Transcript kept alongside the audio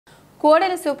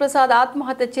కోడెల శివప్రసాద్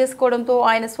ఆత్మహత్య చేసుకోవడంతో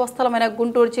ఆయన స్వస్థలమైన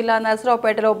గుంటూరు జిల్లా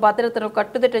నరసరావుపేటలో భద్రతను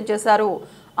కట్టుదిట్టం చేశారు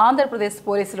ఆంధ్రప్రదేశ్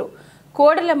పోలీసులు.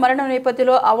 కోడెల మరణం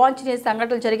నేపథ్యంలో అవాంఛనీయ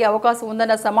సంఘటనలు జరిగే అవకాశం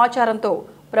ఉందన్న సమాచారంతో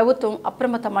ప్రభుత్వం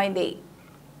అప్రమత్తమైంది.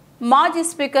 మాజీ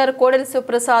స్పీకర్ కోడెల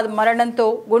శివప్రసాద్ మరణంతో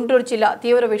గుంటూరు జిల్లా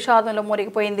తీవ్ర విషాదంలో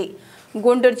మునిగిపోయింది.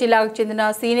 గుంటూరు జిల్లాకు చెందిన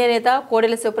సీనియర్ నేత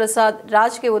కోడెల శివప్రసాద్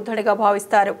రాజకీయ ఉద్ధరణిగా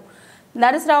భావిస్తారు.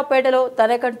 నరసరావుపేటలో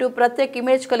తనకంటూ ప్రత్యేక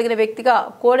ఇమేజ్ కలిగిన వ్యక్తిగా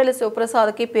కోడెల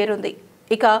శివప్రసాద్కి పేరుంది.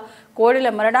 ఇక కోడెల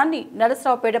మరణాన్ని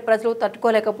నరసరావుపేట ప్రజలు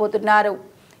తట్టుకోలేకపోతున్నారు.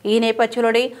 ఈ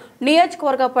నేపథ్యంలోనే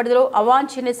నియోజకవర్గ పరిధిలో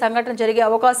అవాంఛనీయ సంఘటన జరిగే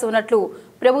అవకాశం ఉన్నట్లు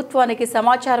ప్రభుత్వానికి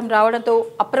సమాచారం రావడంతో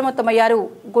అప్రమత్తమయ్యారు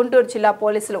గుంటూరు జిల్లా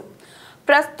పోలీసులు.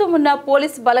 ప్రస్తుతం ఉన్న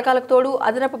పోలీసు బలగాలకు తోడు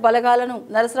అదనపు బలగాలను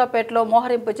నరసరావుపేటలో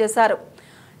మోహరింపు చేశారు.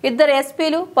 2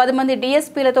 ఎస్పీలు 10 మంది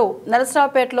డీఎస్పీలతో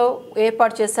నరసరావుపేటలో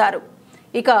ఏర్పాటు చేశారు.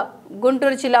 ఇక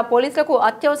గుంటూరు జిల్లా పోలీసులకు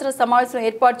అత్యవసర సమావేశం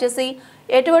ఏర్పాటు చేసి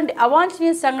ఎటువంటి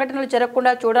అవాంఛనీయ సంఘటనలు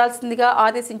జరగకుండా చూడాల్సిందిగా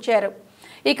ఆదేశించారు.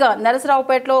 ఇక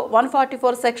నరసరావుపేటలో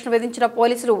 144 సెక్షన్ విధించిన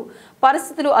పోలీసులు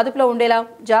పరిస్థితులు అదుపులో ఉండేలా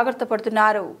జాగ్రత్త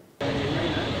పడుతున్నారు.